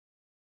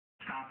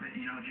stop it.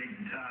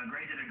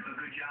 Gray did a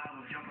good job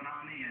of jumping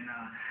on me and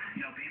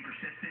being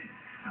persistent.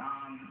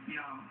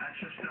 That's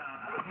just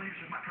I believe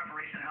it's just my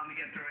preparation that helped me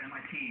get through it, and my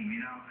team.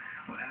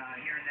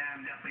 Hearing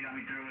them definitely got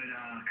me through it.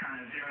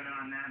 Kind of zeroed in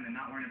on them and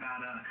not worrying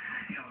about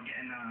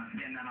getting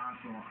that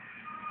onslaught.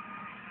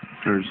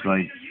 There's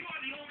like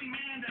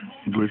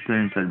blister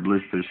inside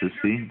blister. So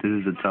see,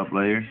 this is the top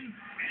layer,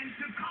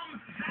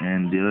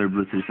 and the other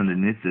blister is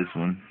underneath this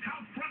one.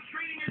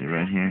 See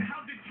right here.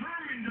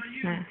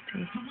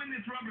 Nasty.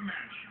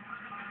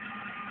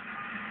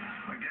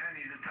 Again,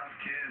 he's a tough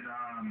kid.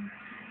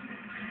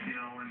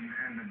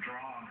 And the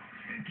draw.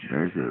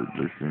 There's the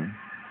blister.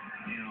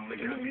 It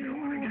got me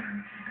going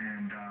again,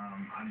 and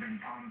I've been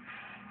pumped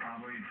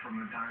probably from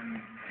the time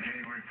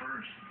January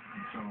 1st.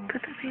 So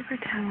put the paper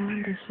towel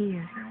under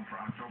here. For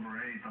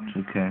October 8th, I'm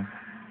okay.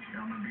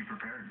 I'm gonna be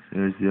prepared.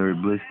 There's the other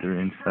blister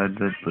inside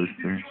that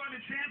blister.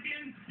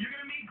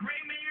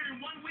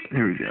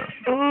 Here we go.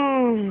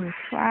 Ooh,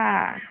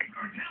 fuck.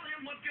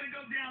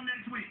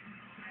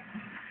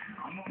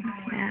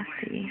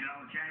 Nasty. Ew.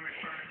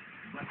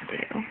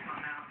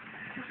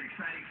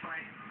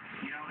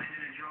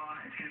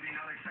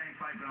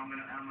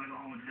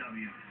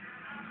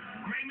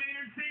 Gray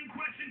Maynard, same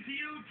question to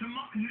you.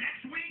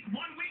 Next week,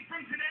 1 week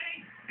from today,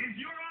 is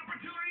your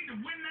opportunity to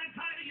win that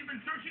title you've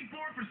been searching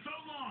for so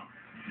long.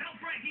 Tell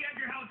Frankie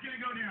Edgar how it's going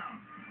to go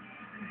down.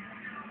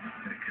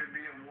 It could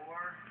be a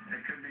war.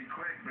 It could be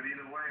quick, but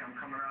either way, I'm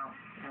coming out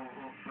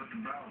with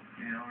the belt.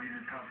 He's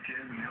a tough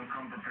kid, and he'll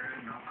come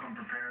prepared, and I'll come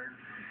prepared.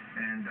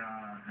 And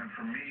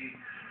for me,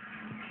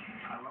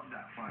 I love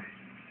that fight.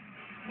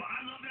 Well,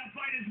 I love that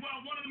fight as well.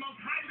 One of the most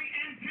highly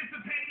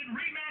anticipated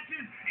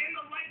rematches in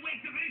the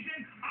lightweight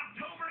division,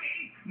 October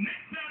 8th,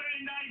 next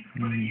Saturday night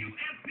for the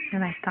UFC.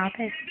 Can I stop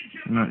it?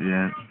 Not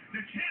yet.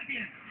 The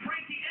champion,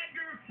 Frankie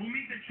Edgar, will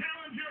meet the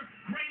challenger,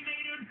 Gray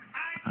Maynard.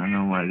 I don't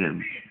know why I get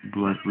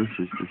blood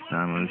blisters this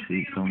time. I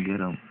see don't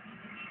get them.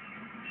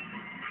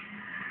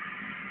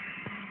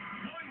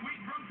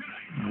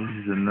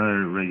 This is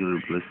another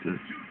regular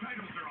blister.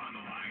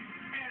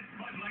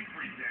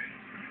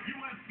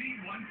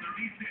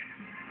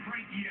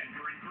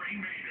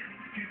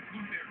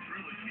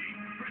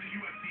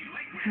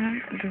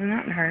 Does it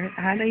not hurt?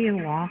 How do you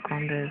walk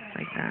on this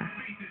like that?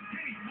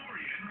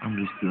 I'm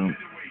just doing.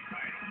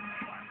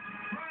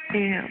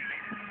 Ew.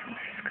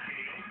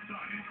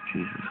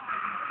 Jesus.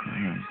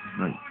 Man, it's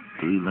like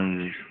 3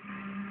 layers.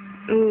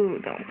 Ooh,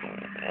 don't.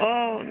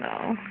 Oh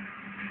no.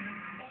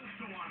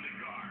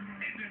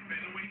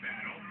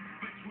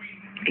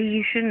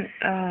 You shouldn't.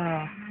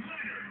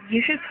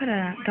 You should put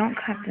a. Don't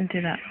cut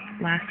into that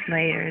last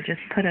layer.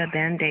 Just put a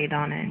Band-Aid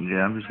on it.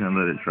 Yeah, I'm just gonna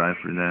let it dry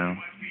for now.